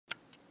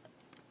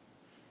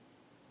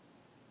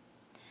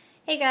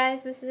Hey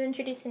guys, this is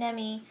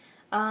IntroducingEmy.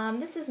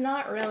 This is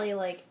not really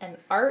like an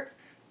art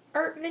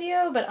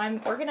video, but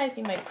I'm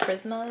organizing my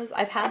Prismas.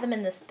 I've had them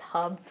in this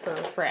tub for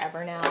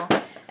forever now,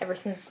 ever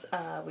since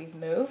we've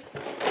moved,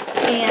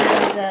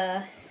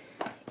 and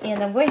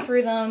I'm going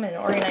through them and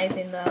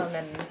organizing them,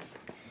 and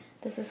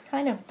this is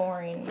kind of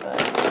boring, but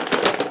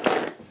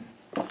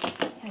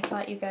I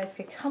thought you guys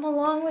could come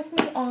along with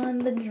me on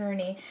the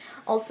journey.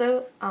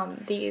 Also,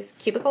 these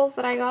cubicles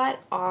that I got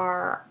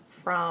are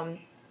from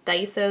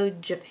Daiso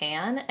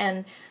Japan,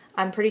 and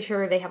I'm pretty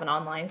sure they have an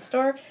online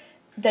store.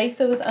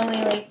 Daiso is only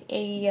like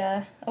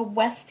a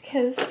West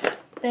Coast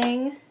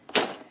thing,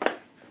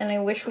 and I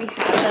wish we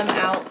had them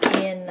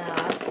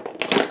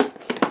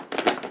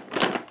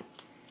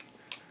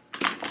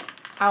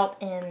out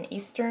in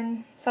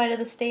eastern side of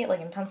the state,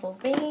 like in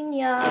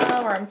Pennsylvania,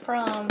 where I'm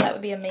from. That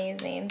would be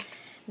amazing.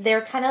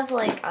 They're kind of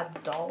like a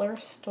dollar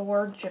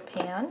store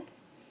Japan,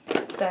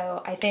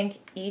 so I think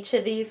each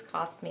of these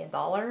cost me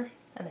 $1,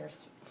 and there's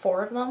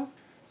 4 of them,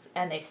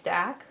 and they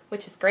stack,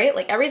 which is great.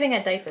 Like everything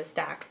at Daiso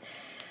stacks.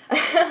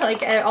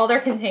 Like all their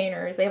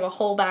containers, they have a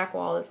whole back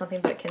wall that's nothing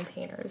but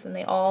containers, and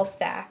they all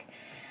stack.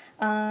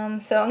 So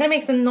I'm gonna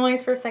make some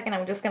noise for a second.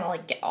 I'm just gonna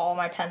like get all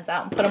my pens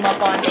out and put them up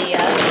on the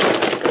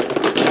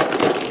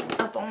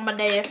up on my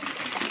desk.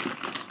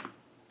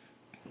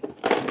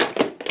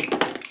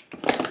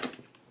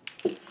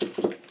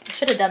 I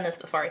should have done this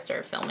before I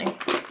started filming,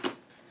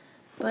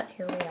 but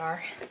here we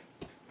are.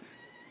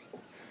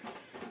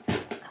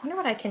 I wonder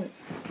what I can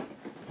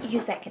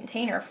use that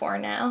container for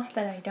now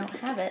that I don't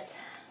have it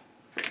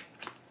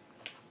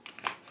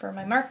for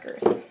my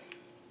markers.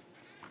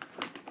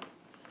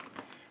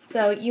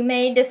 So you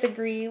may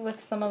disagree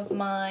with some of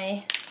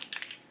my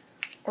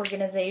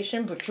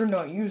organization, but you're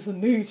not using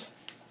these,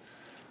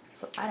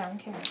 so I don't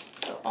care.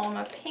 So all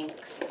my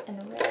pinks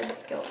and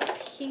reds go up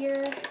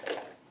here.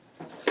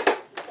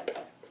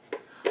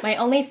 My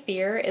only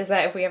fear is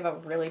that if we have a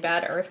really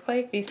bad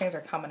earthquake, these things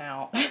are coming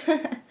out.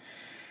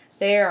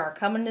 They are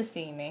coming to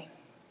see me.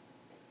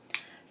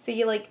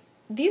 See, like,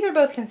 these are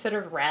both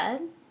considered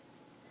red.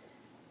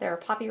 They're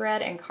poppy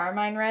red and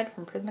carmine red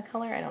from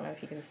Prismacolor. I don't know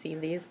if you can see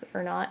these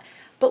or not.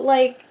 But,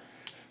 like,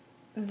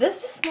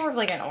 this is more of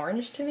like an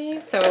orange to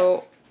me.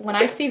 So when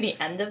I see the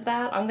end of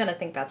that, I'm going to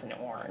think that's an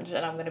orange.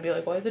 And I'm going to be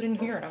like, why is it in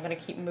here? And I'm going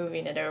to keep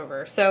moving it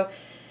over. So,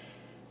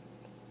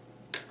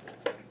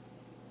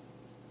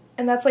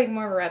 and that's like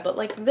more red. But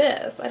like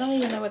this, I don't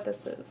even know what this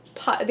is.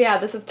 Yeah,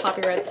 this is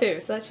poppy red too.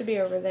 So that should be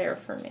over there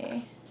for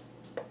me.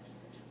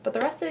 But the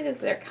rest of it is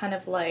they're kind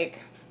of like,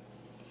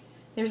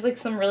 there's like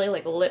some really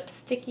like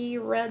lipsticky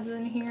reds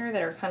in here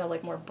that are kind of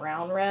like more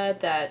brown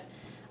red that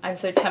I'm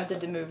so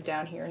tempted to move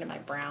down here into my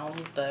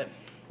browns, but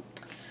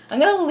I'm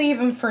going to leave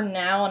them for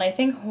now. And I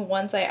think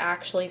once I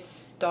actually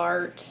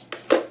start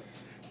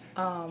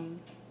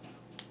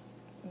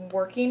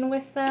working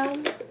with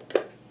them,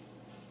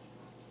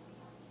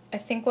 I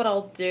think what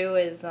I'll do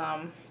is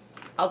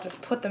I'll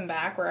just put them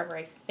back wherever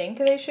I think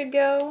they should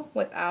go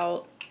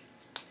without...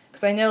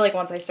 Because I know, like,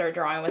 once I start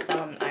drawing with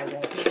them, I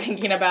won't be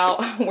thinking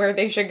about where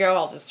they should go.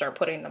 I'll just start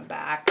putting them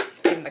back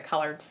in the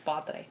colored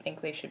spot that I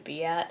think they should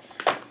be at.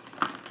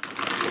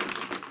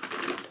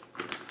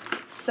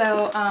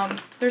 So,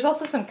 there's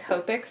also some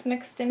Copics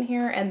mixed in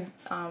here, and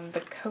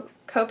the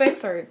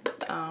Copics are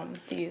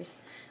these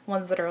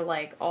ones that are,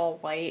 like, all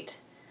white,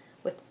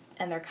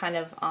 and they're kind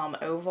of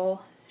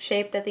oval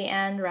shaped at the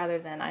end, rather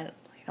than, I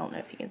don't know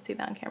if you can see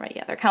that on camera.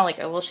 Yeah, they're kind of like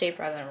oval shaped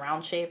rather than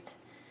round shaped.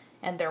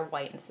 And they're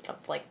white instead of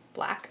like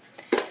black.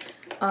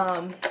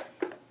 And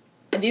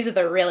these are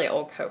the really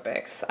old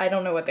Copics. I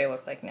don't know what they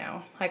look like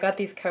now. I got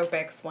these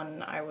Copics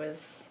when I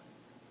was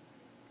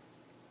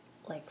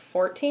like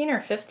 14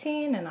 or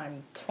 15, and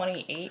I'm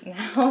 28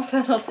 now, so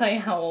that'll tell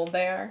you how old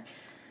they are.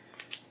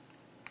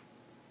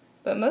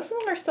 But most of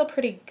them are still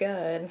pretty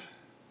good.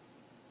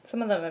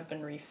 Some of them have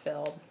been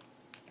refilled.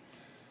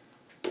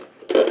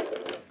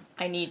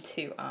 I need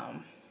to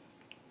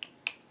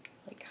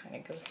like kind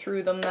of go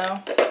through them though.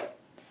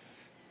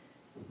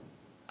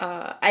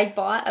 I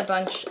bought a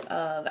bunch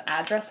of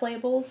address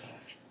labels,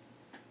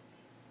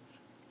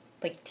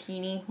 like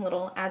teeny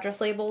little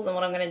address labels, and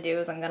what I'm going to do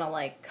is I'm going to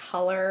like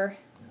color,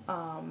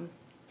 I'm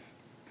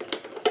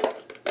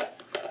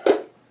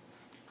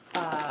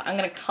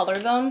going to color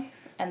them,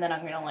 and then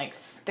I'm going to like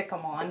stick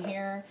them on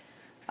here,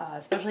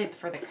 especially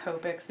for the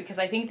Copics, because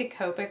I think the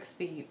Copics,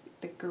 the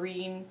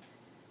green,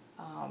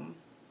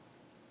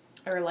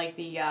 or like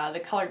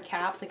the colored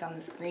caps like on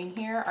this green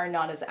here are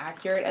not as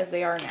accurate as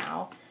they are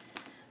now.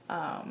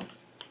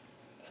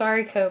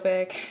 Sorry,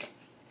 Copic.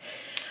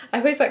 I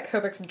always thought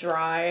Copics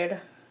dried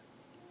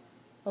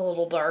a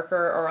little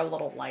darker or a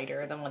little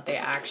lighter than what they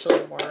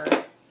actually were.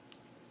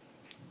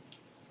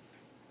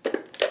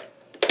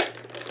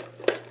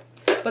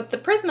 But the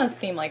Prismas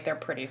seem like they're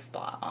pretty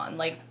spot on.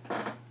 Like,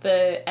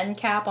 the end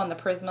cap on the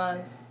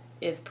Prismas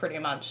is pretty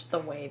much the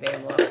way they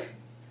look.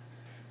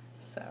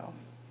 So,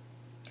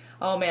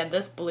 oh man,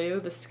 this blue,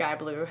 the sky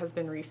blue, has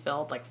been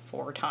refilled like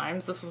 4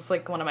 times. This was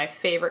like one of my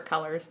favorite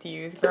colors to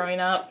use growing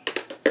up.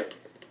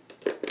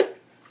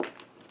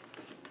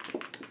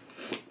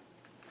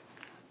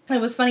 It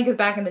was funny because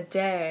back in the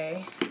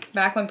day,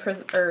 back when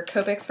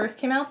Copics first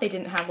came out, they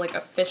didn't have like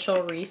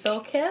official refill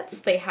kits.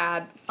 They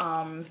had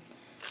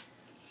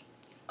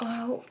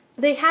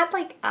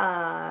like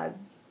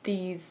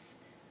these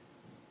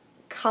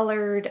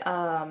colored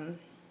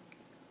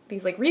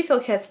these like refill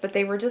kits, but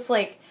they were just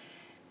like,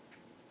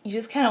 you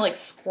just kind of like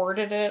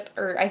squirted it,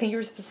 or I think you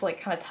were supposed to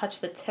like kind of touch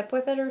the tip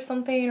with it or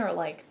something, or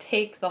like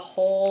take the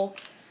whole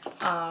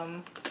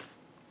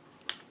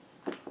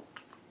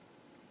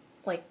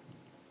like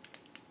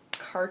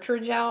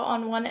cartridge out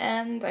on one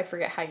end. I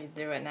forget how you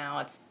do it now.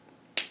 It's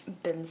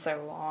been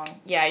so long.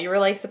 Yeah, you were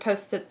like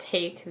supposed to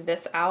take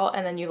this out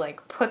and then you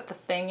like put the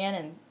thing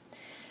in,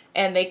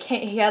 and they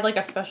can't, he had like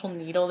a special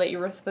needle that you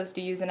were supposed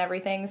to use and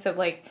everything. So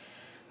like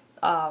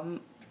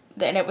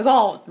and it was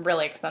all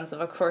really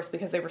expensive, of course,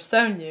 because they were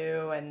so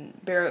new and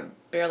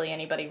barely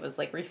anybody was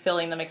like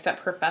refilling them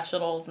except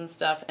professionals and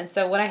stuff. And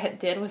so what I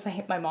did was,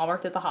 my mom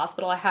worked at the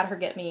hospital. I had her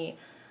get me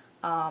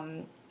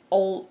oh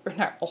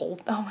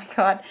my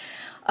god,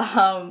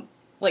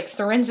 like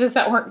syringes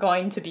that weren't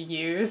going to be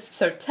used.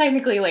 So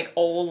technically like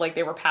old, like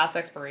they were past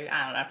expiration,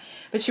 I don't know.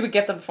 But she would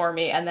get them for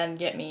me and then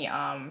get me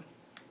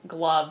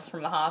gloves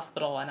from the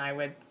hospital, and I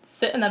would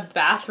sit in the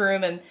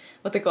bathroom, and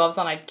with the gloves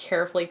on I'd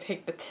carefully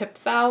take the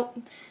tips out,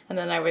 and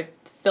then I would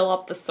fill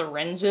up the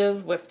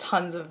syringes with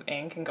tons of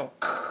ink and go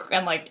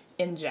and like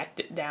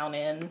inject it down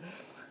in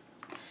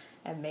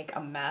and make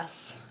a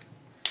mess.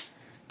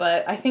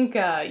 But I think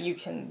you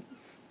can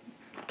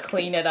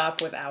clean it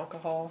up with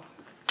alcohol.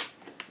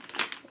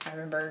 I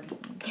remember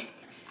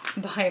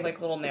buying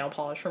like little nail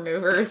polish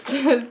removers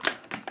to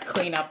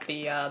clean up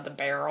the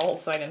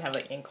barrels so I didn't have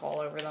like ink all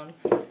over them.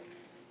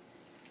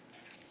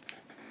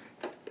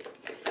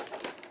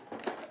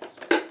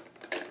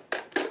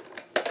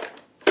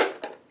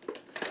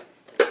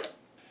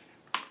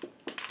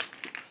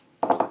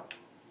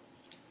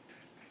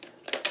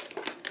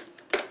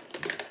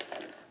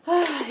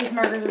 These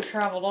markers have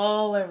traveled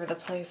all over the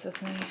place with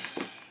me.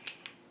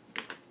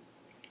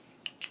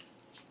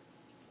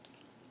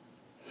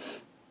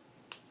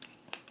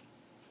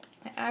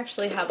 I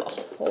actually have a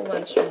whole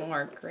bunch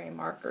more gray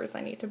markers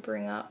I need to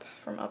bring up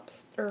from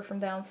from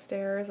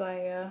downstairs.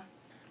 Oh,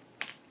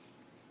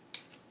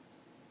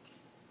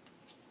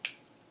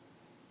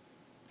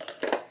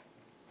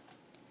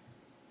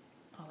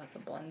 that's a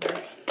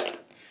blender.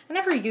 I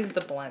never use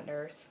the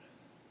blenders,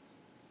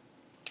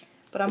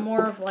 but I'm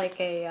more of like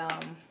a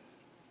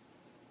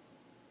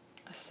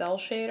cell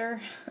shader.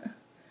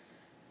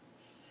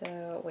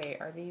 So wait,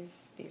 are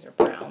these are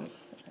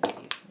browns and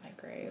these are my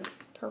grays?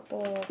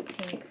 Purple,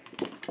 pink,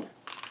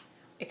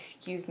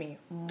 excuse me,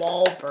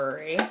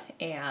 mulberry,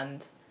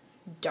 and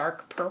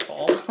dark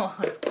purple.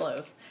 I was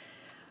close.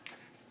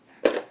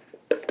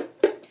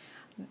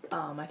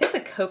 I think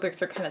the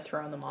Copics are kind of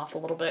throwing them off a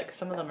little bit because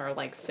some of them are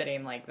like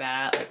sitting like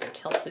that, like they're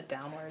tilted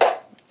downwards.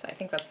 So I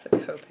think that's the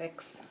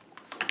Copics.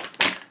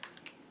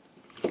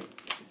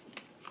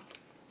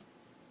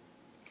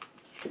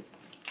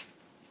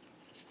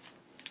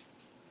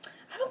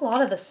 A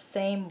lot of the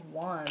same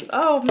ones.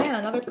 Oh man,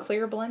 another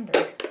clear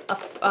blender. A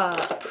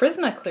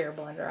Prisma clear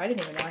blender. I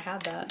didn't even know I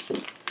had that.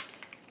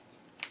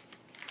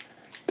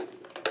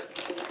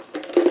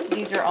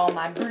 These are all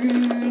my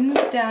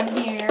brunes down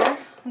here.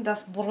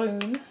 Das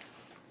Brun.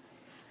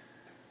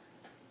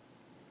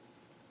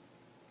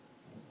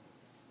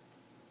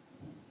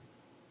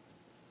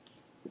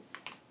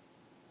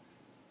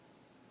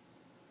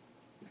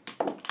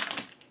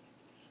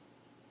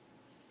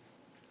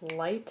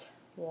 Light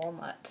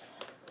walnut.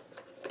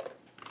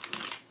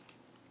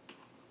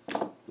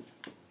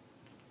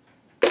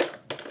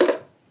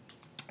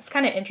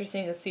 Kind of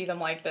interesting to see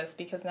them like this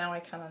because now I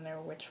kind of know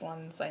which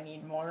ones I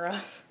need more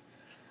of.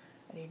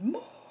 I need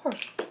more.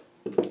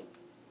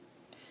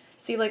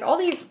 See, like all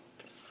these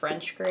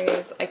French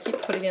grays, I keep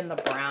putting in the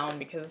brown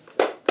because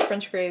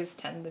French grays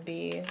tend to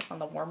be on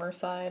the warmer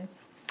side.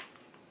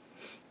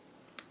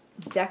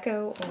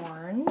 Deco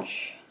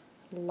orange,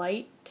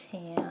 light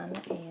tan,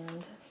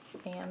 and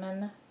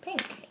salmon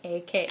pink,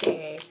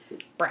 aka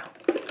brown.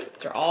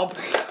 They're all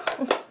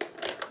brown.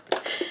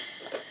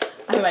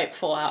 I might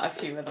pull out a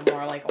few of the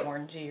more like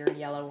orangey or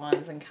yellow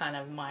ones and kind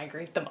of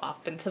migrate them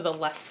up into the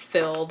less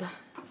filled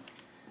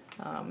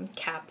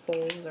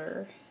capsules.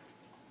 Or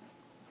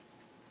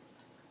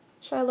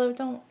Shiloh,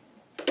 don't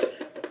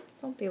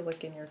be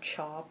licking your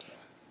chops.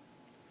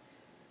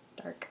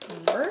 Dark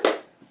umber,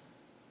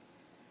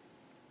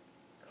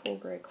 cool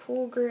gray,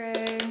 cool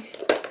gray.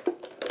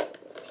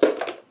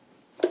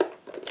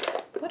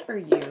 What are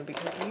you?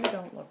 Because you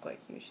don't look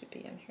like you should be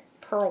in here.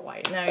 Pearl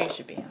white. No, you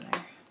should be in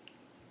there.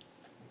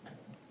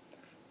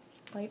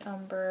 Light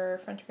umber,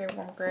 French gray,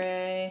 warm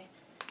gray,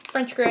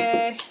 French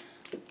gray,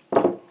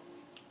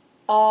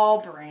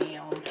 all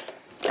brown.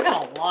 I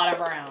got a lot of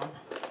brown.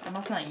 I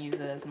must not use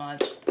it as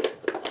much.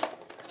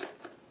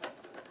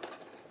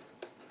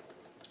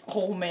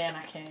 Oh man,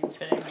 I can't even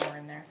fit any more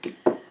in there.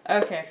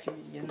 Okay, a few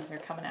yins are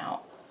coming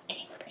out.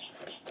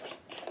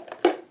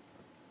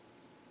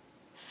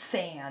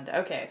 Sand.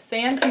 Okay,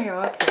 sand can go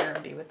up here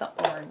and be with the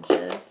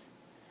oranges.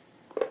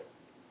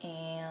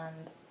 and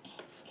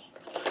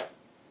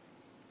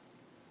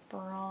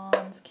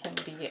bronze can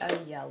be a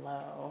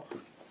yellow.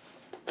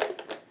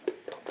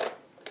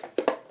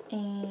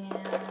 And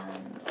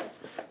what's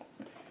this one?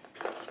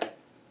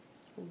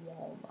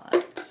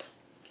 Walnut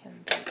can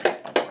be an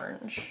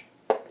orange.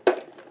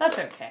 That's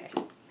okay.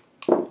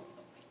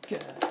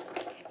 Good.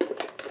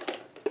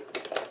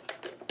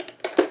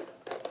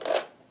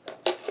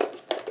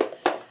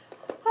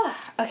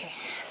 Okay,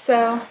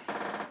 so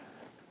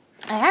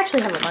I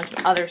actually have a bunch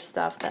of other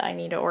stuff that I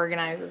need to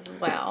organize as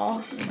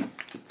well.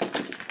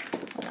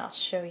 And I'll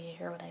show you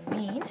here what I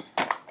mean.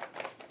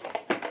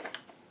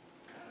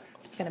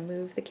 Gonna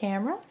move the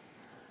camera.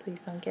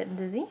 Please don't get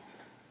dizzy.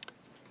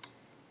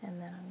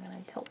 And then I'm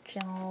gonna tilt you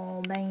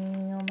all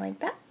down like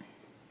that.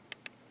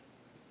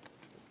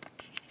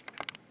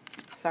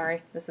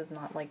 Sorry, this is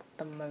not like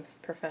the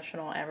most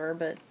professional ever,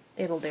 but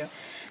it'll do.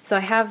 So I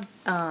have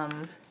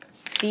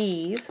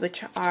these,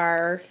 which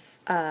are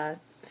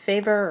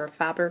Faber or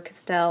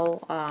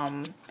Faber-Castell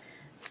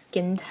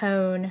skin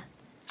tone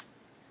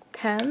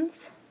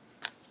pens.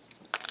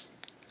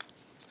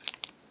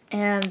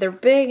 And they're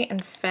big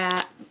and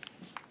fat,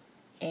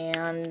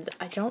 and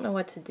I don't know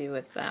what to do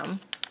with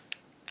them.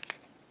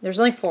 There's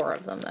only 4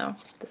 of them though.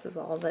 This is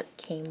all that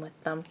came with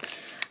them.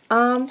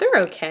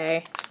 They're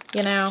okay,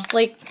 you know,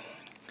 like,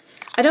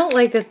 I don't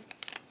like that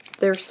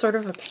they're sort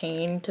of a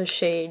pain to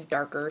shade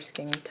darker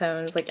skin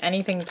tones, like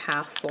anything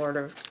past sort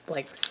of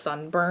like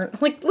sunburn.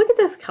 Like, look at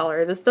this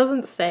color. This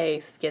doesn't say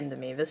skin to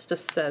me. This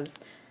just says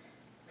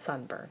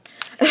sunburn.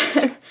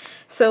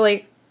 So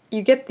like,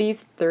 you get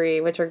these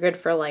 3, which are good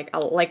for like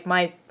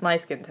my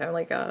skin tone,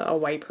 like a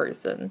white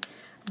person.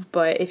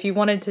 But if you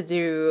wanted to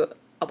do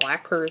a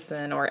black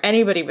person or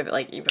anybody with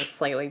like even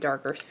slightly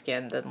darker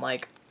skin than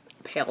like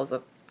pale as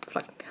a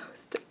fucking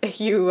ghost,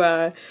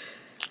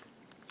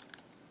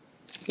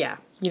 yeah,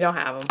 you don't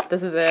have them.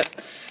 This is it.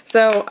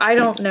 So I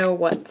don't know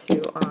what to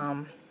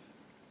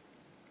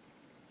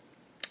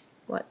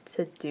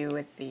do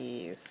with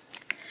these.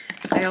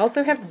 I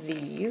also have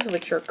these,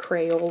 which are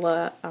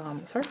Crayola.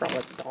 Sorry for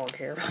all the dog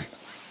hair, by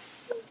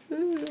the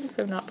way. Ooh,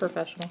 so not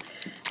professional.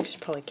 There's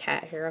probably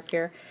cat hair up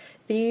here.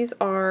 These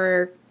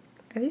are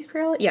these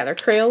Crayola? Yeah, they're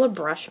Crayola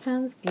brush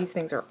pens. These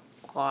things are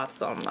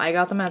awesome. I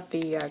got them at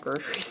the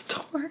grocery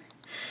store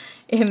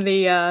in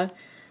the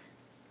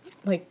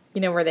like, you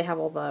know, where they have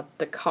all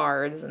the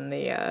cards and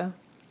the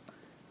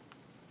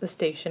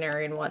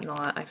stationery and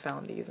whatnot. I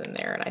found these in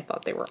there and I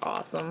thought they were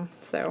awesome.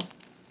 So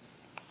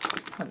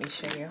let me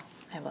show you.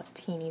 I have a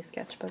teeny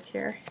sketchbook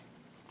here.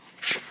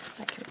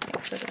 I can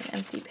mix with an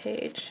empty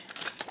page.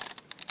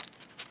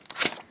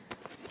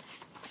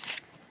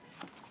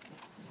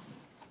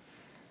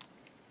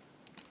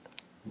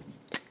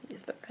 Just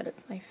use the red,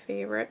 it's my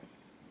favorite.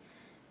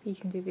 You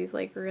can do these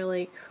like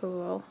really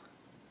cool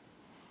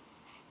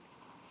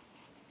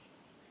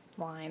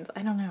lines.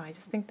 I don't know, I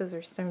just think those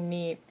are so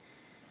neat.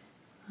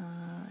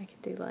 I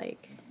could do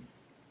like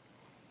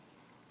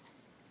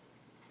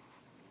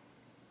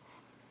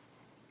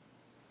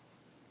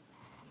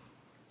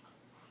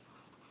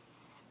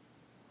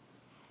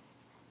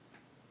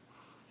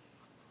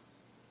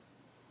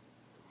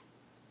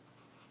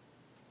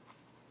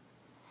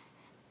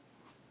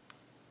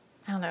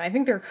I don't know, I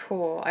think they're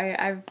cool.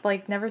 I've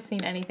like never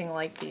seen anything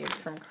like these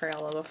from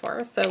Crayola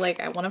before. So like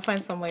I want to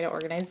find some way to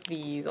organize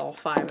these, all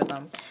 5 of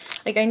them.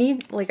 Like I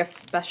need like a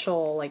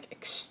special like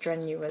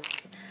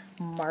extraneous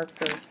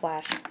marker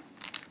slash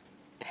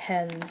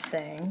pen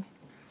thing.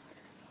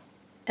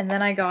 And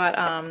then I got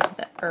and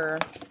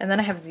then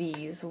I have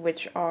these,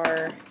 which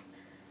are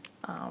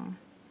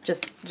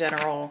just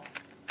general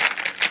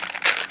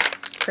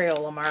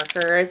Crayola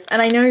markers.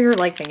 And I know you're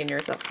like thinking to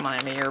yourself, come on,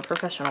 Emmy, you're a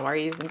professional, why are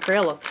you using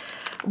Crayolas?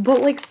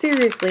 But like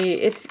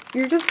seriously, if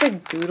you're just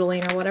like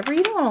doodling or whatever,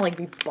 you don't want to like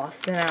be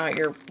busting out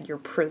your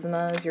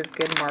Prismas, your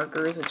good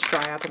markers, which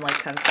dry up in like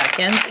 10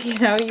 seconds. You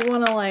know, you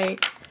want to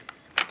like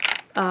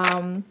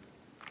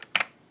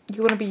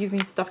you want to be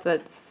using stuff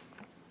that's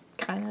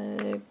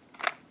kind of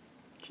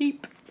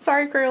cheap.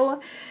 Sorry, Crayola.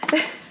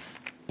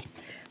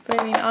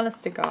 But I mean,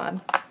 honest to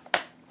God.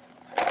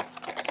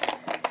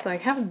 So I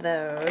have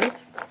those.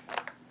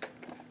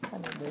 Let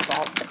me move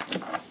all this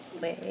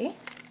away.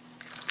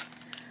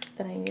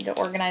 That I need to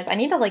organize. I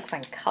need to like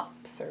find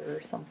cups or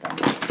something.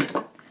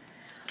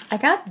 I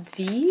got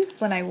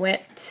these when I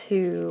went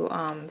to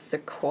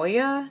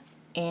Sequoia,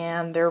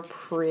 and they're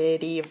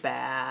pretty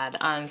bad.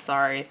 I'm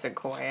sorry,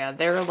 Sequoia.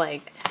 They're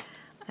like,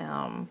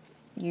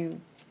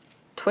 you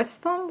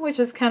twist them, which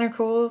is kind of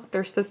cool.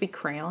 They're supposed to be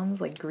crayons,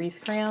 like grease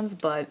crayons,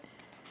 but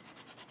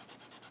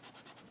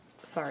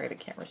sorry, the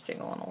camera's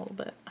jiggling a little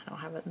bit. I don't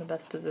have it in the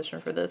best position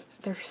for this.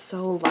 They're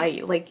so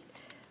light. Like,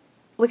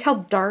 look how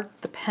dark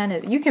the pen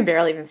is. You can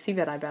barely even see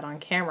that, I bet, on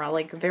camera.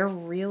 Like, they're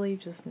really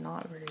just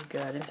not very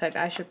good. In fact,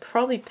 I should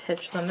probably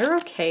pitch them. They're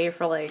okay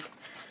for, like,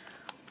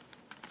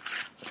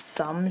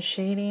 some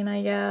shading,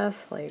 I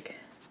guess. Like,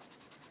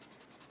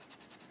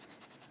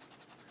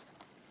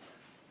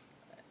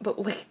 but,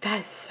 like, that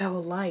is so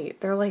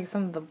light. They're, like,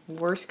 some of the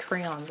worst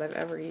crayons I've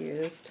ever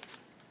used.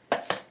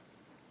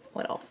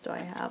 what else do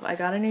I have? I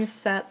got a new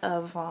set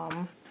of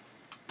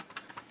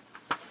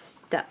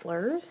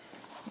Stetlers.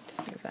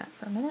 Just move that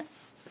for a minute.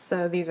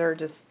 So these are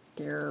just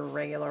your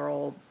regular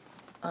old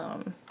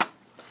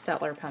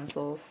Stetler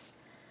pencils.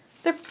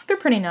 They're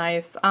pretty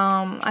nice.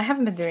 I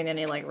haven't been doing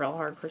any like real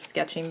hardcore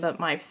sketching, but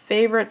my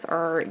favorites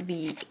are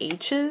the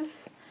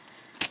H's.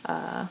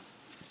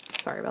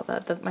 Sorry about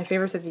that. My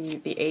favorites are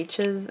the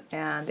H's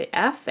and the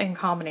F in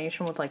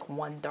combination with like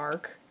one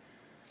dark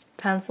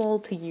pencil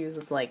to use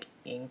as like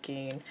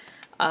inking.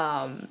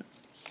 I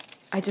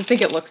just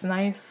think it looks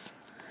nice,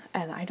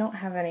 and I don't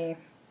have any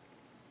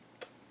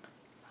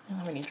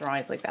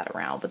drawings like that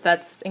around, but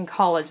that's in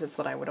college. That's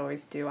what I would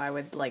always do. I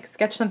would like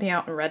sketch something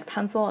out in red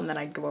pencil, and then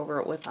I'd go over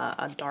it with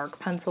a dark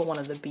pencil, one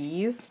of the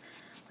B's,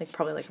 like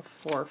probably like a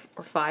 4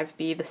 or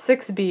 5B. The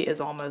 6B is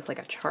almost like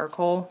a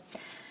charcoal,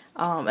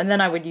 and then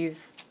I would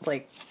use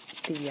like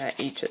the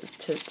H's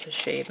to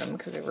shade them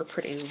because they were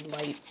pretty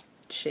light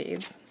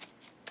shades.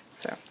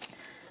 So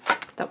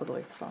that was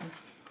always fun.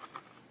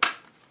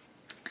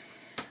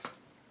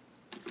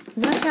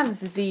 Then I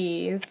have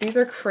these. These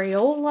are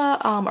Crayola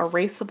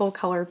erasable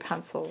colored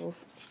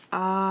pencils.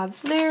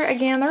 They're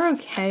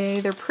okay.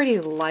 They're pretty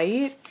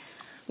light,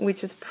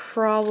 which is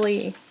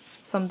probably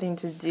something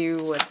to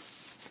do with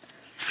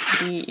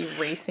the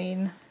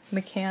erasing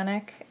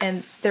mechanic.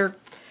 And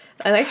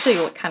I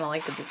actually kind of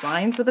like the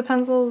designs of the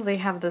pencils. They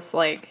have this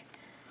like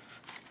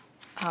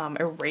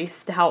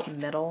erased out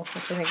middle,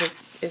 which I think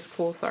is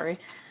cool. Sorry.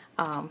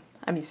 I'm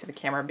used to the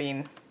camera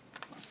being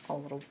a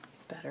little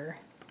better.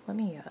 Let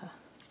me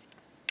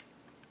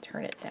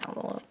turn it down a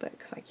little bit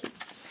because I keep,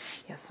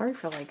 yeah, sorry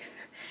for like,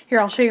 here,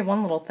 I'll show you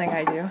one little thing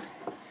I do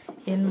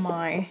in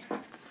my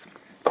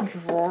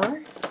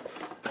drawer,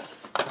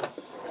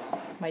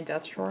 my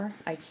desk drawer.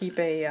 I keep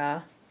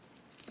a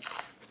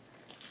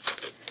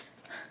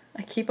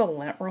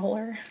lint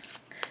roller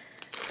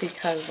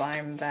because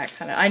I'm that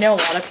kind of, I know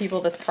a lot of people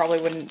this probably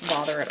wouldn't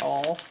bother at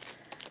all,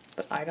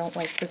 but I don't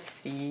like to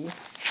see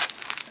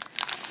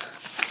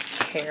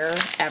hair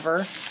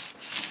ever.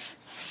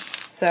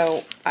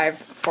 So I've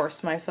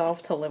forced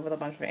myself to live with a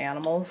bunch of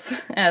animals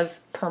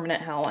as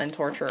permanent hell and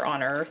torture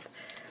on Earth.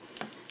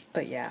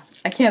 But yeah,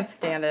 I can't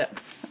stand it.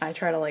 I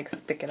try to like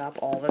stick it up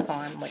all the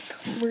time. Like,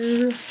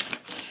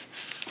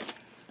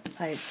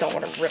 I don't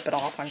want to rip it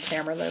off on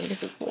camera though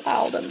because it's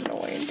loud and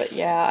annoying. But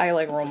yeah, I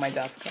like roll my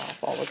desk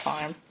off all the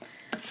time.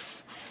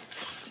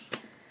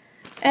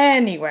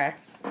 Anyway,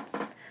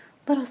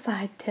 little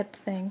side tip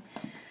thing.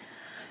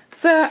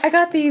 So I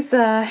got these,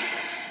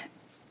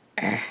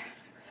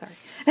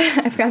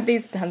 I've got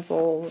these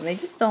pencils, and they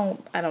just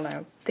don't, I don't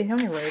know, they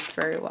don't erase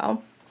very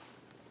well.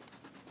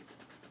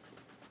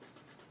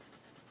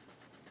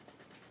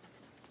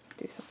 Let's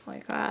do something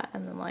like that,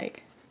 and then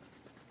like,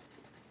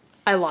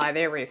 I lie,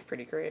 they erase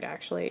pretty great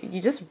actually.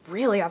 You just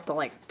really have to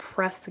like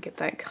press to get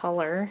that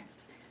color.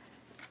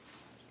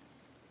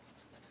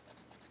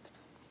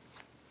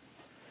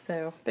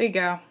 So, there you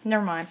go.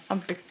 Never mind, I'm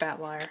a big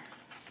fat liar.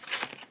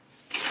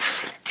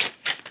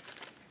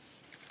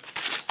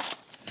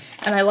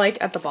 And I like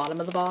at the bottom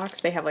of the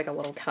box, they have like a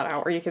little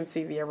cutout where you can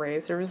see the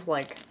erasers.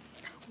 Like,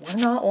 we're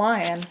not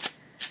lying.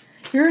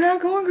 You're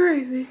not going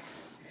crazy.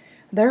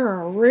 There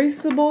are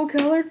erasable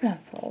colored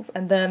pencils.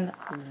 And then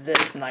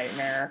this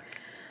nightmare.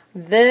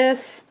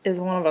 This is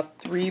one of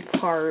a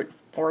 3-part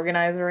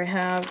organizer I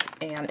have,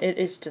 and it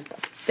is just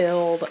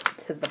filled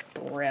to the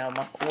brim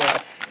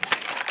with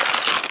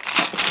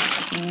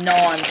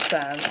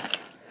nonsense.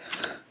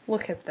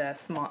 Look at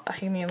this.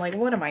 I mean, like,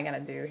 what am I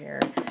gonna do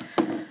here?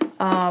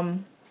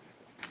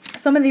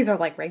 Some of these are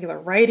like regular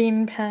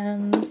writing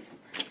pens.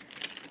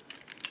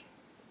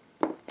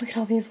 Look at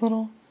all these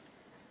little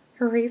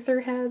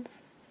eraser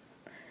heads.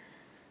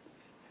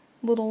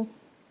 Little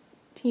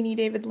teeny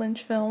David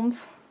Lynch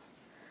films.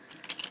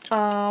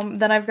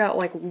 Then I've got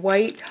like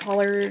white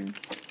colored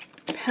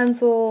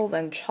pencils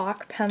and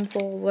chalk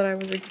pencils that I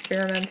was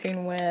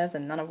experimenting with,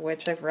 and none of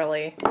which I've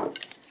really,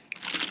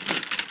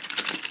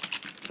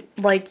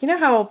 like, you know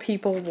how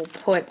people will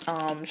put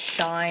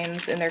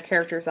shines in their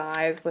characters'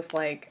 eyes with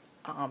like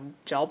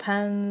gel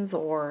pens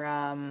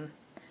or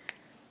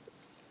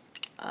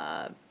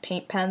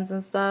paint pens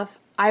and stuff?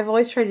 I've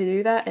always tried to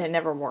do that and it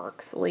never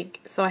works. Like,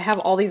 so I have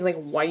all these like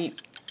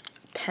white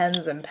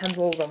pens and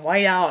pencils and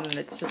white out, and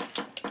it's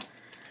just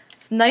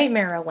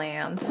nightmare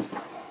land.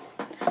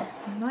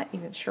 I'm not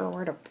even sure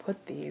where to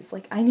put these.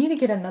 Like, I need to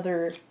get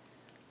another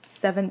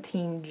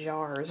 17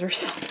 jars or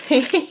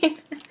something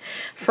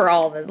for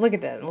all of it. Look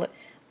at that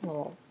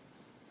little,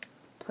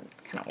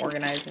 kind of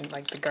organizing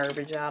like the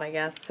garbage out, I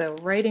guess. So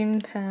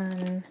writing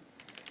pen.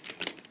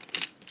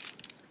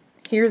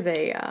 Here's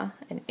a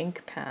an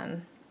ink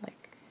pen.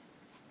 Like,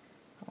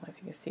 I don't know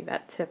if you can see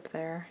that tip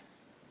there.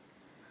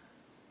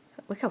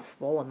 So look how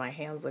swollen my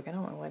hands look. I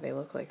don't know why they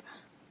look like that.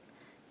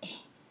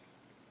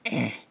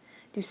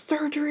 Do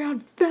surgery on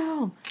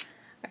film.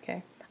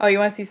 Okay. Oh, you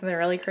want to see something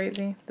really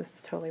crazy? This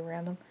is totally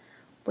random.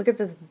 Look at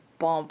this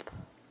bump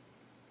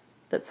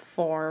that's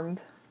formed.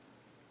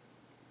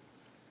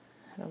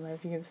 I don't know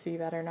if you can see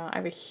that or not. I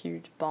have a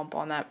huge bump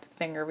on that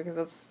finger because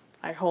it's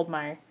I hold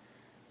my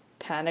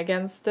pen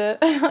against it,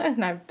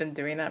 and I've been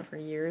doing that for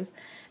years,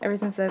 ever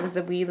since I was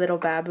a wee little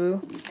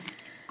babu.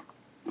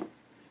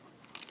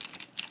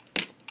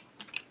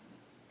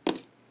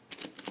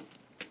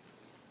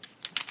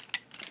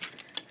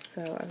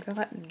 So I've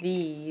got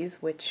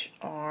these, which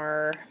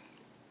are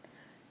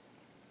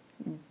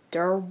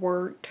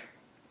Derwent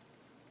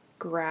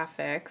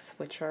Graphics,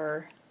 which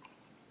are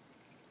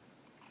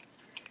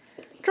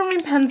drawing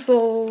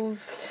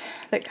pencils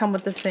that come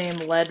with the same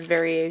lead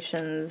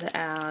variations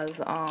as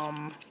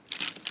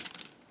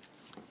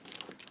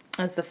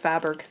the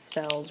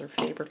Faber-Castells or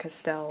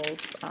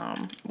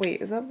Faber-Castells.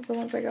 Wait, is that the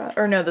ones I got?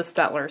 Or no, the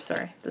Stettlers,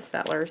 sorry, the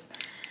Stettlers.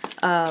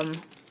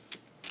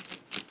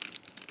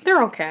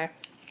 They're okay.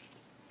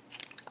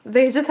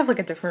 They just have like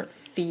a different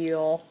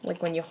feel,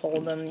 like when you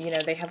hold them, you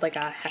know, they have like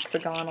a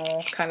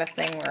hexagonal kind of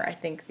thing where I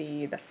think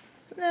the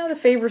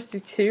Fabers do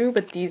too,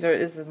 but this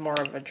is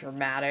more of a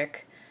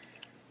dramatic,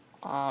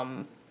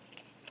 well,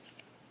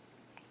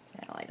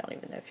 I don't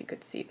even know if you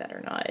could see that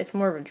or not. It's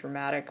more of a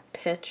dramatic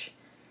pitch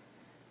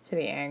to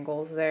the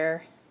angles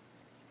there.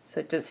 So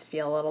it does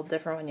feel a little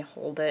different when you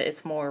hold it.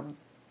 It's more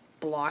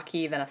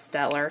blocky than a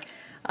Stettler.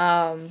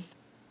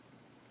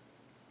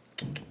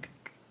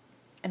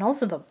 And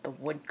also the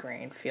wood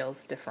grain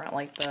feels different,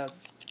 like the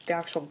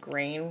actual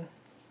grain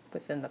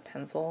within the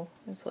pencil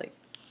is like,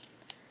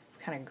 it's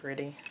kind of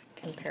gritty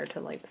compared to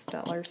like the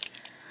Stettlers.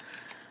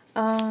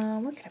 Where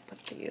can I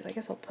put these? I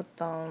guess I'll put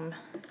them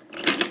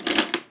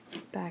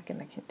back in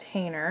the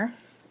container.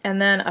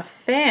 And then a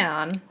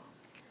fan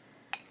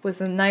was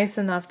nice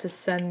enough to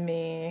send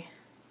me,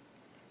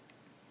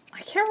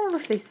 I can't remember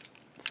if they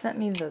sent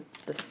me the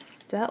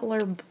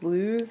Stettler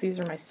Blues. These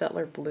are my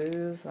Stettler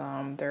Blues.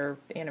 They're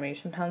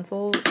animation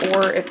pencils.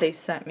 Or if they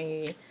sent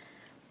me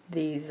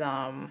these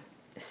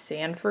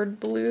Sanford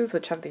Blues,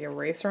 which have the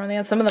eraser on the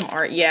end. Some of them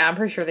aren't. Yeah, I'm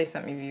pretty sure they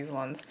sent me these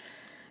ones.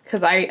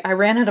 Because I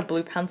ran out of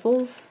blue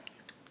pencils.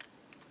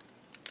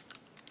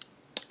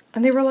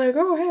 And they were like,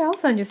 oh, hey, I'll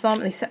send you some.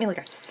 And they sent me like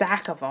a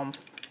sack of them.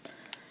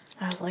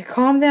 I was like,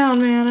 calm down,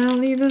 man. I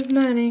don't need this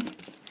many.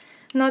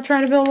 I'm not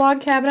trying to build a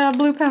log cabin out of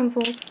blue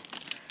pencils.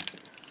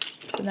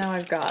 So now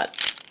I've got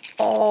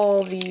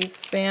all these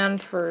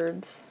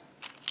Sanfords.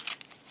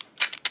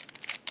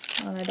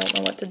 And I don't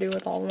know what to do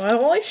with all of them.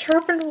 I've only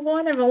sharpened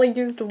one. I've only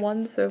used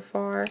one so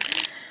far.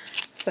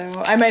 So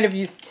I might have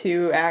used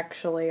two,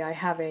 actually. I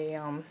have a,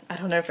 I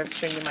don't know if I've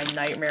shown you my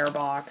nightmare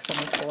box. Let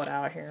me pull it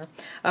out here.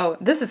 Oh,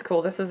 this is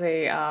cool. This is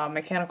a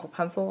mechanical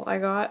pencil I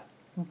got,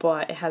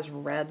 but it has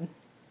red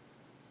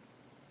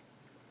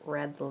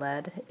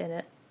lead in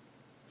it.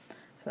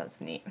 So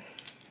that's neat.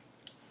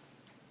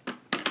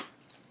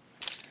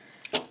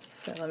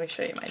 So let me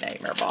show you my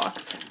nightmare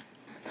box.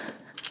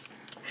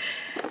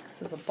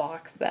 This is a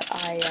box that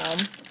I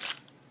got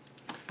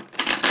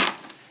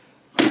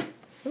a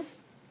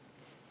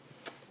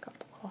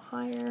little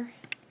higher.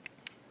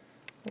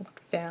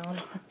 Look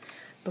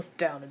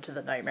down into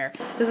the nightmare.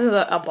 This is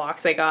a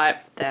box I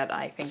got that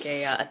I think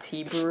a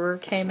tea brewer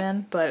came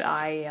in, but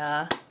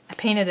I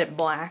painted it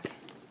black.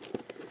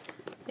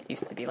 It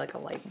used to be like a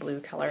light blue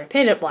color. I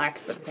painted it black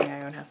because everything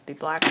I own has to be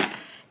black.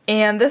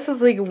 And this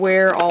is like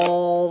where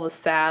all the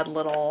sad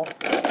little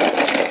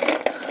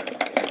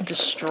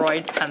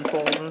destroyed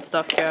pencils and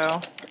stuff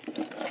go.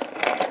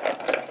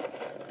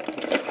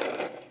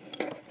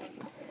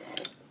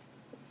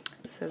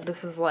 So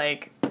this is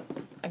like,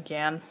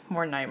 again,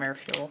 more nightmare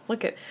fuel.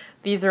 Look at,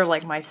 these are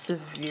like my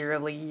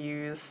severely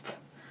used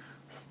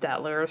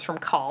Stettlers from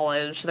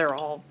college. They're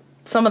all,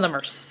 some of them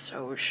are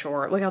so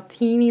short. Look how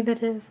teeny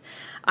that is.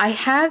 I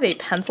have a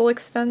pencil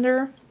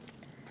extender.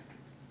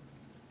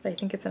 I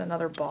think it's in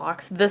another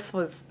box. This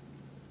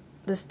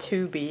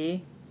 2B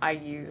I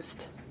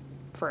used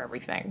for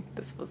everything.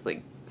 This was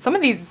like, some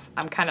of these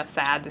I'm kind of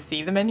sad to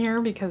see them in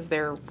here because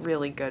they're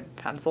really good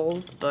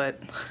pencils, but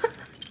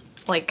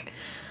like,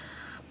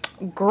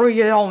 girl,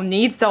 you don't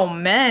need so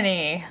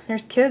many.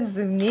 There's kids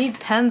who need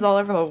pens all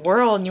over the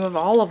world and you have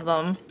all of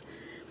them.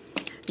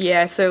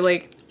 Yeah, so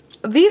like,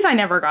 these I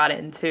never got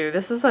into.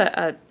 This is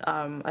a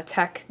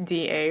Tech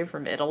DA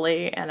from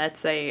Italy, and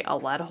it's a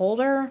lead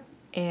holder.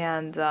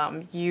 And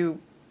you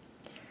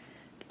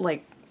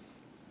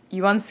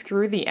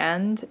unscrew the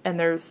end, and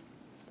there's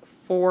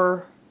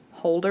 4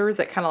 holders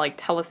that kind of like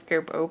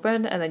telescope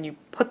open, and then you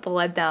put the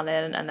lead down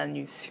in, and then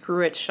you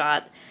screw it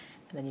shut,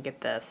 and then you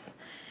get this.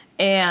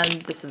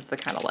 And this is the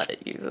kind of lead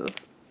it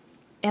uses.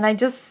 And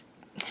it's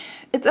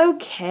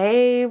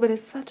okay, but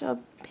it's such a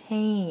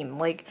pain.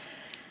 Like,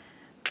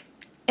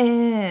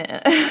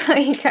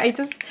 like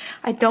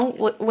I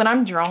don't, when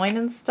I'm drawing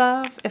and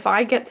stuff, if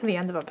I get to the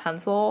end of a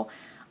pencil,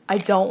 I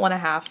don't want to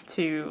have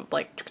to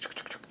like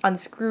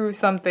unscrew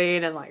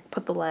something and like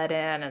put the lead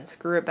in and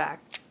screw it back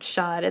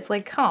shut. It's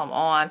like, come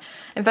on.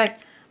 In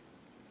fact,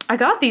 I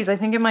got these, I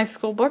think, in my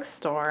school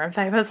bookstore. In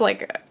fact, that's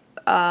like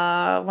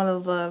one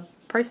of the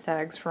price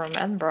tags from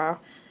Edinburgh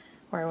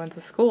where I went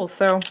to school.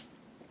 So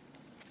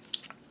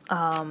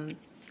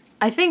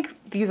I think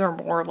these are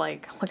more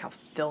like, look how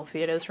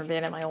filthy it is from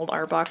being in my old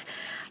art box.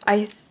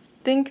 I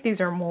think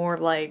these are more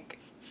like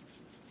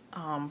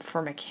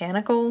for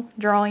mechanical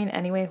drawing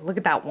anyway. Look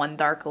at that one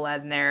dark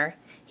lead in there.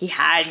 He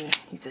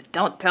said,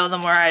 don't tell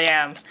them where I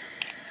am.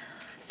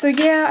 So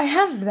yeah, I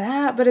have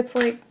that, but it's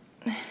like,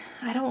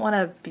 I don't want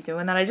to be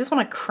doing that. I just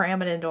want to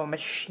cram it into a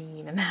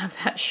machine and have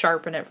that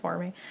sharpen it for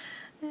me.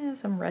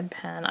 Some red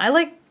pen. I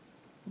like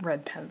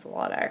red pens a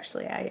lot,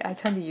 actually. I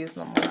tend to use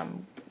them when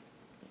I'm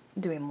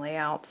doing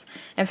layouts.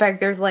 In fact,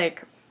 there's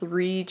like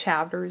 3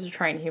 chapters of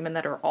Trying Human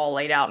that are all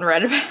laid out in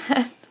red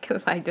pen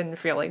because I didn't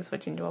feel like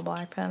switching to a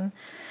black pen.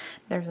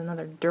 There's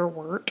another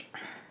Derwort.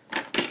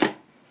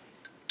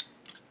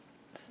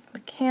 This is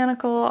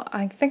mechanical.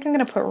 I think I'm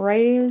going to put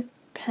writing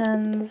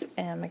pens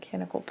and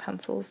mechanical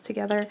pencils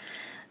together.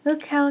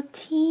 Look how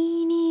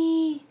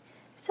teeny.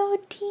 So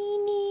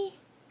teeny.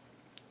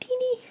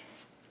 Teeny.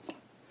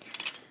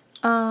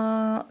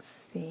 Let's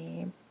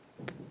see.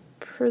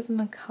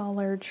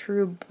 Prismacolor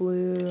True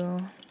Blue.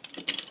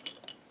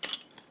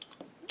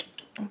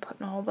 I'm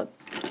putting all the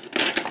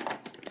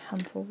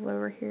pencils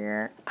over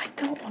here. I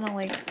don't want to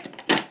like,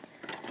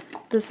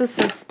 this is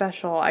so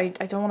special. I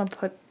don't want to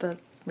put the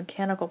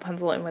mechanical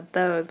pencil in with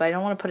those, but I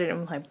don't want to put it in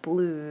with my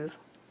blues.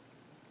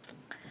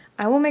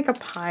 I will make a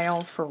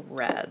pile for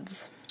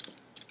reds.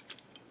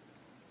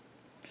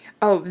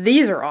 Oh,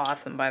 these are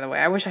awesome, by the way.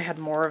 I wish I had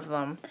more of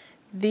them.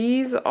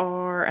 These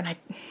are, and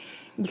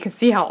you can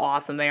see how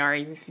awesome they are.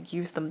 You've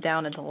used them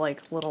down into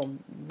like little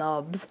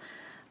nubs.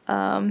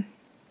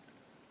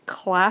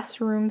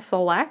 Classroom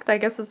Select, I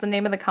guess is the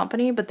name of the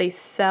company, but they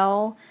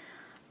sell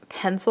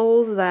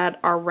pencils that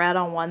are red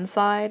on one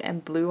side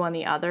and blue on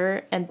the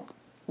other. And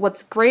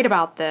what's great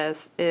about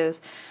this is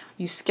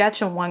you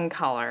sketch in one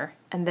color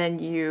and then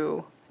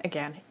you,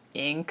 again,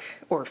 ink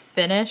or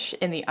finish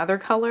in the other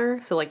color.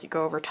 So like you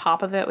go over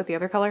top of it with the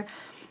other color.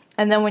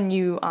 And then when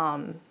you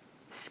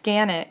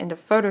scan it into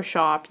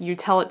Photoshop, you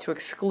tell it to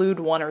exclude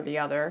one or the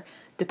other,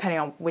 depending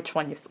on which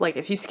one you, like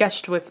if you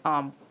sketched with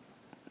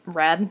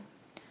red,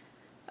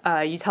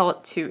 you tell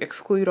it to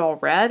exclude all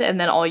red, and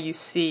then all you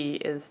see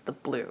is the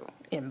blue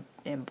in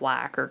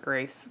black or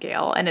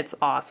grayscale, and it's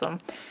awesome.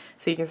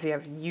 So you can see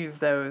I've used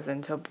those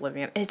into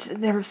oblivion.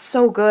 They're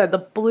so good. The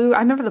blue, I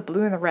remember the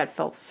blue and the red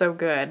felt so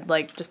good,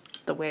 like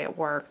just the way it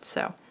worked.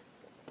 So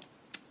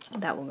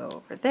that will go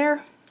over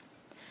there.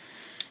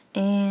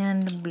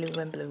 And blue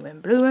and blue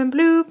and blue and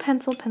blue,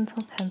 pencil,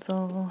 pencil,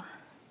 pencil.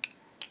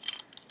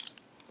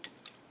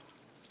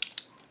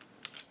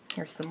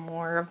 Here's some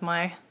more of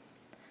my,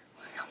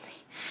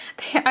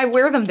 I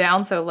wear them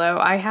down so low.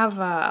 I have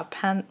a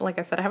pen, like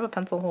I said, I have a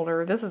pencil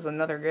holder. This is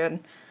another good,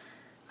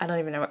 I don't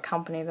even know what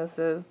company this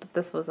is, but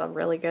this was a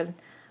really good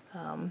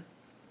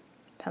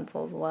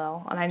pencil as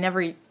well. And I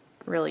never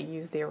really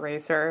used the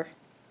eraser,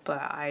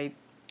 but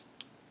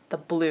the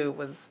blue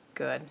was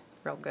good,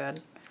 real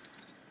good.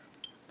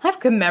 I have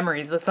good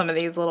memories with some of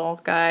these little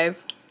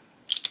guys.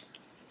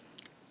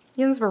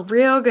 These were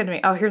real good to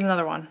me. Oh, here's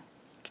another one.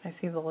 Can I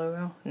see the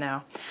logo?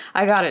 No.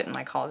 I got it in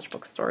my college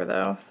bookstore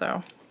though,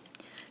 so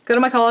go to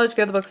my college,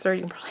 go to the bookstore,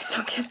 you can probably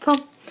still get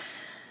them.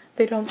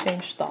 They don't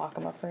change stock,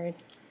 I'm afraid.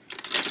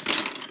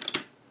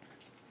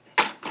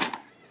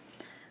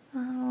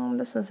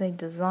 This is a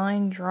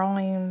design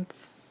drawing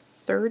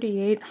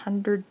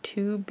 3800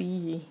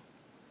 2B.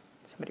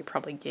 Somebody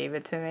probably gave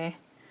it to me.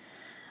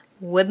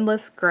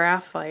 Woodless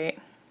graphite.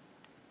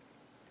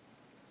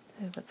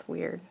 Oh, that's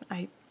weird.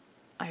 I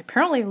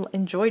apparently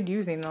enjoyed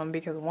using them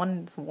because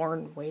one's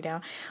worn way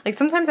down. Like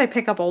sometimes I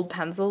pick up old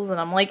pencils and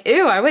I'm like,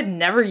 ew, I would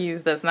never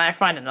use this. And then I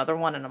find another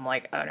one and I'm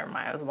like, oh, never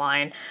mind, I was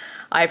lying.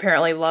 I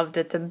apparently loved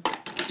it to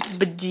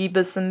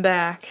bejeebus and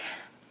back.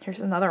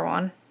 Here's another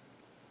one.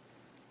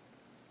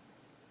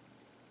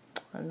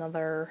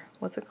 Another,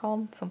 what's it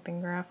called?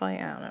 Something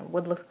graphite? I don't know.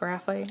 Woodless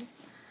graphite.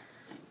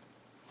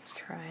 Let's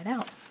try it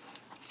out.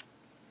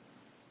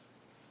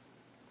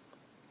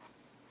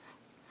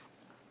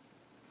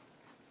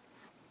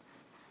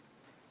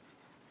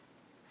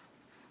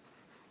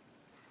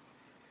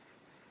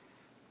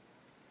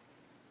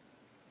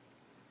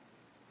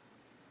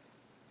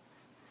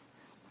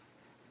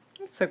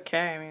 It's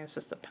okay. I mean, it's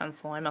just a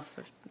pencil. I must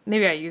have,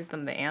 maybe I used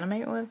them to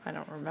animate with. I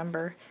don't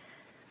remember.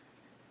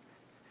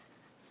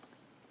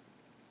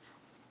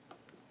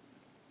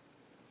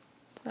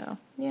 So,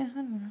 yeah, I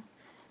don't know.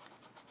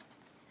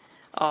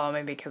 Oh,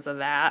 maybe because of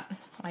that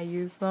I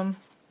use them.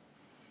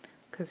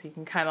 Because you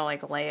can kind of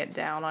like lay it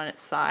down on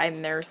its side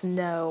and there's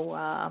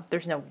no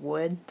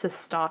wood to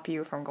stop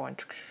you from going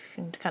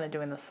and kind of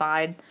doing the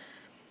side.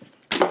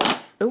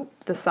 Oh,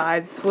 the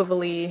side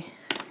swivelly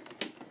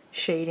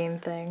shading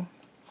thing.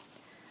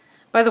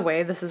 By the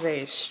way, this is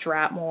a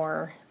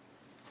Strathmore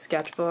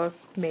sketchbook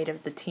made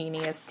of the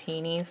teeniest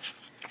teenies.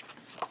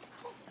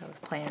 I was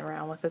playing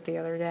around with it the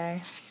other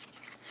day.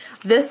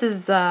 This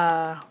is,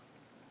 I'm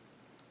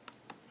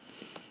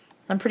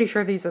pretty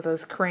sure these are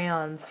those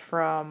crayons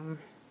from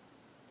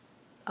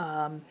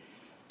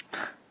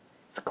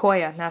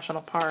Sequoia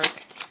National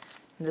Park.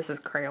 And this is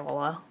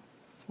Crayola,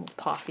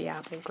 Toffee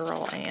Apple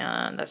Girl,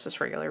 and that's just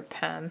regular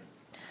pen.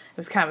 It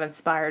was kind of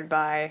inspired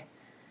by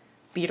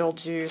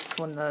Beetlejuice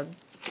when the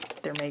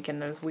they're making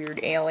those weird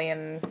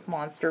alien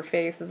monster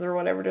faces or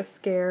whatever to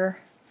scare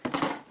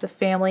the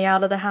family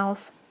out of the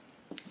house.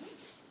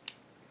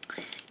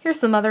 Here's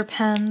some other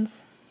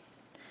pens.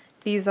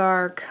 These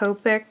are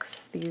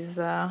Copics. These,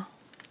 let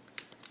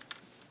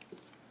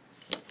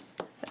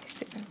me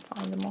see if I can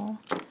find them all.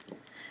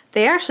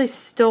 They actually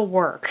still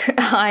work.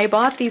 I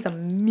bought these a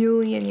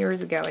million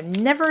years ago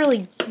and never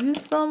really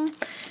used them,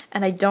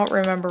 and I don't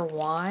remember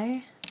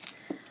why.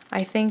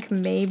 I think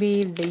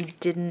maybe they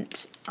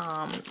didn't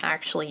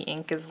actually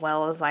ink as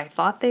well as I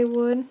thought they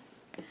would.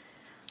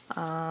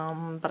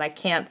 But I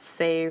can't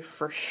say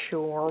for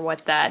sure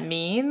what that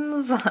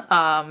means.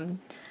 And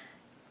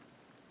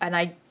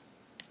I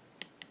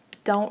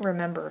don't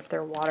remember if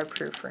they're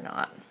waterproof or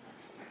not.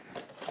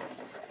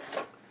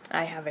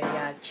 I have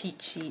a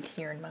cheat sheet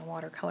here in my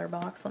watercolor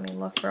box. Let me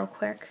look real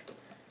quick.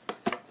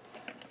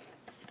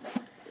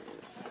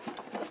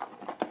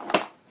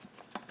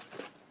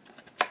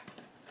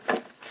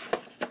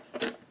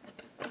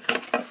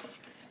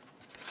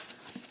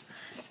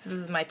 This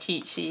is my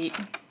cheat sheet,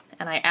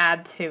 and I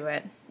add to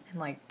it in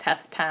like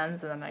test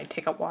pens, and then I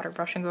take a water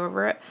brush and go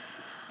over it.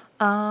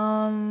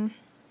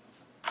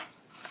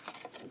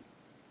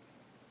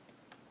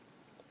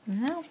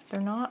 No,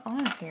 they're not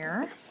on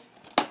here.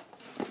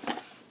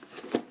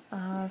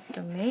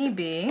 So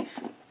maybe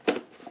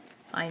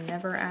I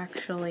never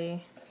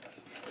actually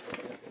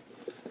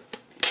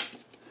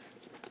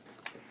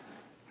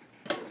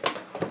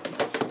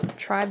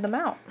tried them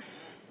out.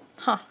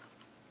 Huh.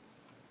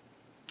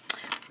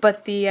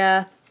 But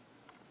the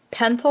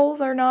pentals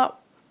are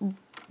not,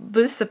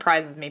 this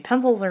surprises me.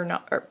 Pentals are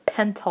not, or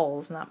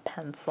pentals, not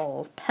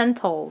pencils.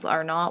 Pentals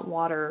are not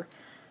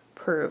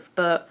waterproof,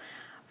 but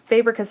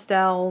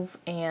Faber-Castells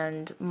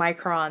and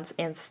Microns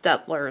and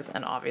Stettlers,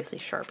 and obviously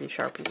Sharpie.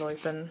 Sharpie's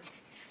always been...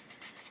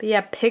 But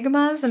yeah,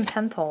 Pigmas and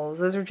Pentals,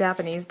 those are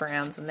Japanese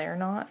brands, and they're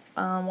not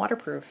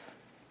waterproof.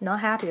 Not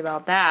happy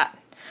about that.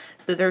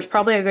 So there's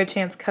probably a good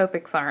chance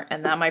Copics aren't,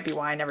 and that might be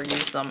why I never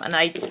use them. And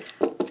a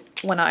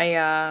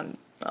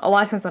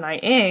lot of times when I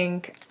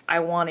ink,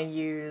 I want to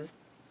use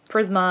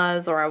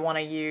Prismas, or I want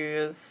to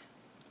use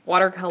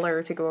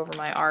watercolor to go over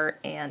my art,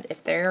 and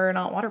if they're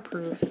not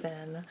waterproof,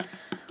 then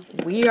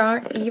we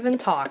aren't even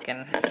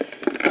talking.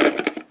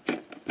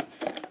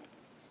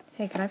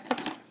 Hey, can I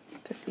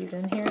put these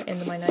in here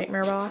into my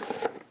nightmare box?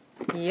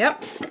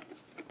 Yep.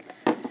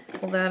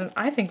 Well then,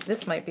 I think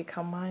this might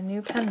become my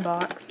new pen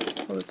box.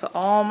 We'll just put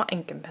all my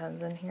inking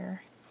pens in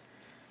here.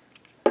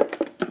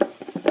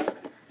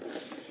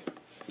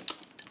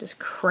 Just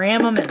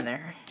cram them in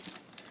there.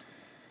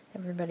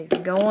 Everybody's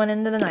going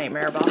into the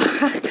nightmare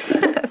box.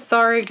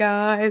 Sorry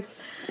guys.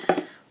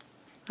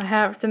 I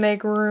have to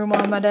make room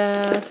on my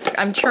desk.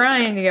 I'm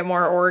trying to get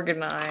more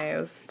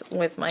organized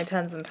with my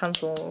pens and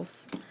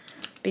pencils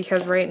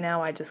because right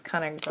now I just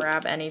kind of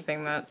grab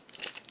anything that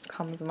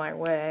comes my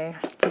way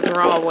to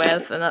draw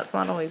with, and that's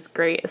not always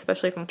great,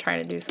 especially if I'm trying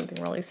to do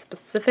something really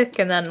specific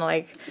and then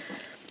like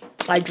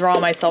I draw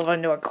myself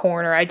into a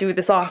corner. I do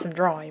this awesome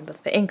drawing,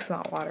 but the ink's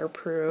not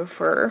waterproof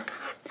or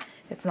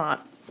it's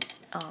not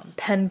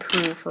pen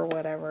proof or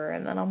whatever,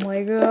 and then I'm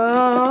like,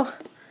 oh.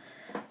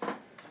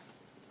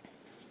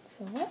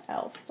 So what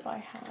else do I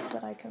have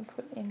that I can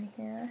put in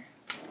here?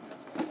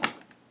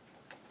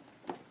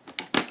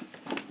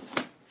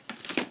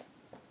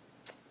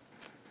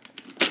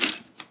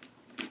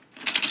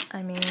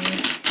 I mean,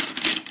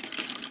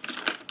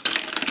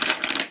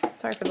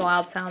 sorry for the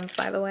loud sounds,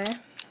 by the way.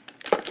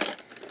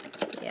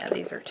 Yeah,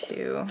 these are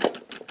too,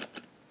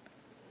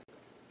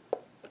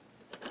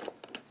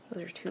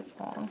 those are too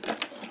long.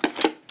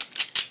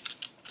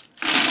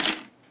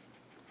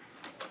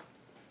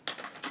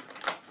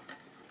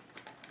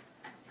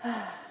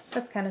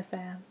 That's kind of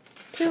sad.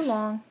 Too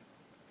long.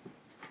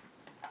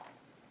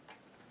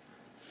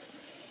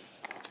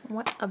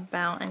 What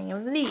about any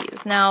of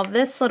these? Now,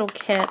 this little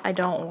kit, I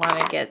don't want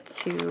to get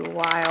too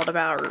wild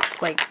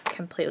about, like,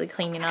 completely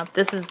cleaning up.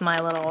 This is my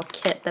little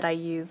kit that I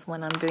use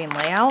when I'm doing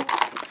layouts.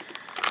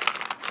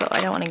 So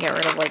I don't want to get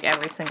rid of, like,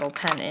 every single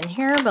pen in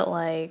here, but,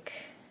 like,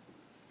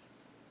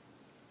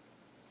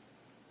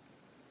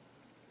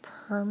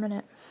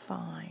 permanent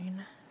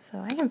fine. So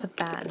I can put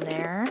that in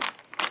there.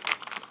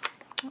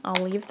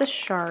 I'll leave the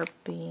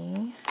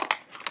Sharpie.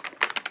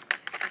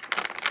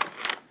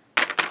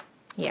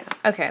 Yeah,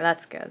 okay,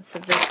 that's good. So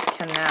this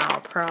can now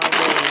probably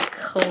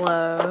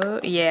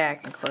close. Yeah, I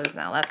can close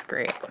now. That's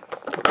great.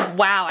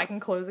 Wow, I can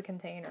close a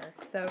container.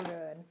 So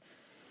good.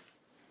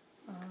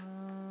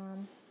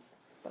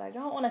 But I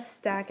don't want to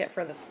stack it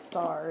for the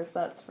stars,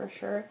 that's for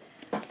sure.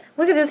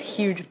 Look at this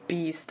huge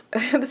beast.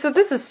 So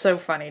this is so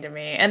funny to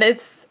me. And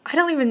it's, I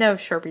don't even know if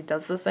Sharpie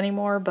does this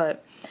anymore,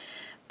 but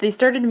they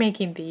started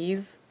making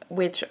these,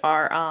 which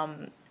are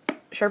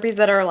Sharpies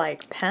that are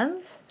like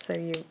pens. So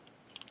you,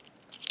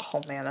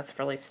 oh man, that's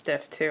really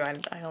stiff too. I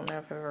don't know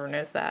if I've ever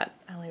noticed that.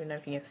 I don't even know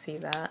if you can see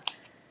that.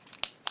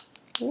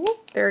 Ooh,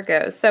 there it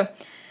goes. So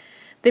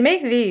they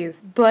make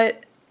these,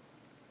 but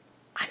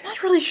I'm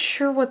not really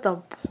sure what the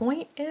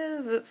point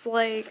is. It's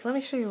like, let me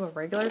show you a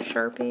regular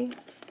Sharpie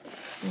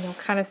and you'll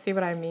kind of see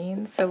what I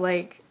mean. So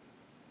like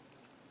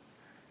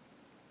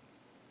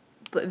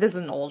this is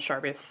an old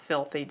Sharpie, it's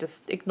filthy,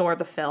 just ignore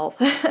the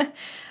filth.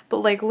 But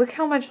like, look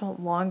how much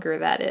longer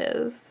that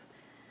is.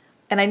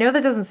 And I know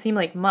that doesn't seem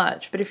like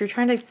much, but if you're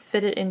trying to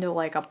fit it into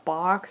like a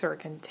box or a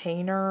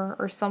container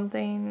or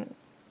something,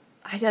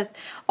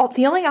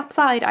 the only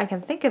upside I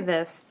can think of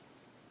this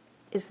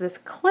is this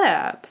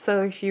clip.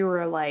 So if you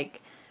were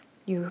like,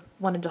 you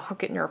wanted to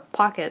hook it in your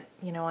pocket,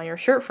 you know, on your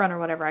shirt front or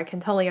whatever, I can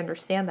totally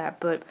understand that.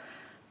 But,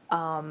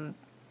 well,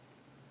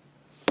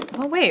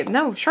 wait,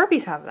 no,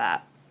 Sharpies have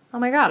that. Oh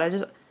my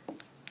god,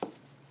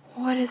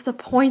 what is the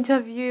point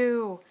of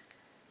you?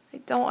 I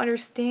don't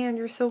understand.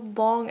 You're so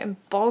long and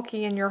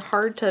bulky and you're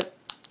hard to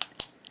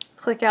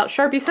click out.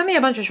 Sharpie, send me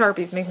a bunch of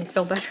Sharpies, make me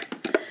feel better.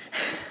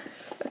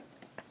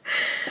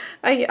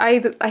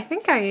 I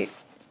think I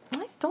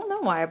don't know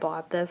why I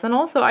bought this. And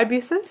also, I'd be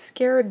so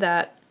scared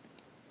that...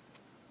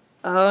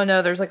 Oh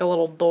no, there's like a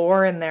little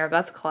door in there.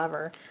 That's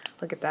clever.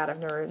 Look at that. I've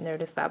never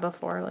noticed that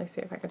before. Let me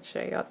see if I can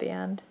show you at the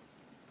end.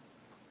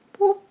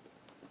 Boop,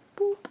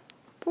 boop,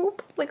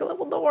 boop. Like a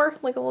little door,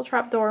 like a little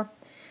trap door.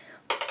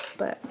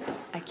 But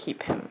I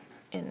keep him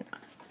in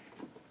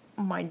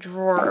my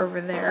drawer over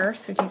there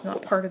so he's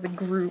not part of the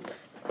group.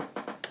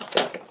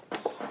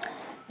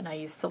 And I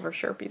use silver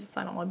Sharpies to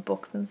sign all my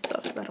books and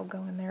stuff, so that'll go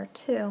in there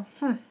too.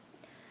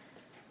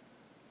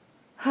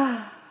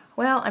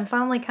 Well, I'm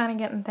finally kind of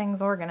getting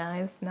things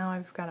organized. Now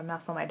I've got a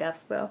mess on my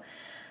desk though.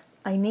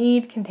 I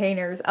need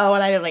containers. Oh,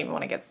 and I don't even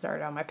want to get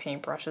started on my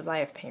paintbrushes. I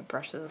have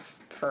paintbrushes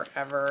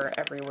forever,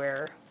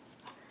 everywhere.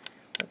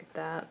 Look at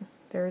that.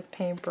 There's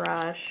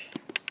paintbrush.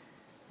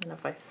 And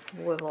if I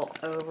swivel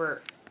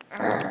over,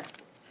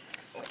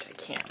 which I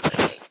can't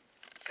really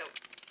go,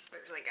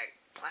 there's like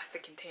a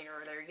plastic container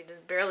over there. You can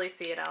just barely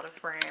see it out of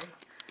frame.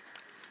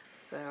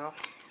 So,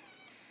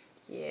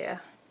 yeah,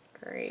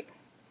 great.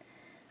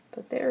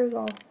 But there's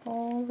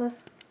all the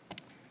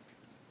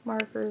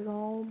markers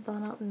all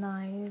done up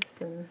nice,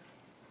 and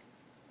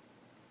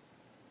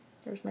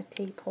there's my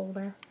tape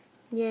holder.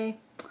 Yay.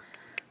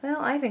 Well,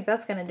 I think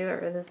that's going to do it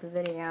for this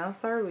video.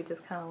 Sorry we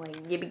just kind of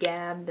like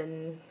gibby-gabbed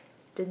and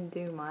didn't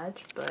do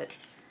much, but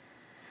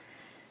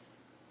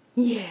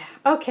yeah.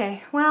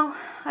 Okay, well,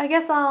 I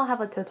guess I'll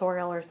have a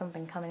tutorial or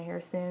something coming here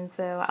soon,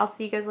 so I'll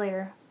see you guys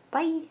later.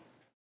 Bye!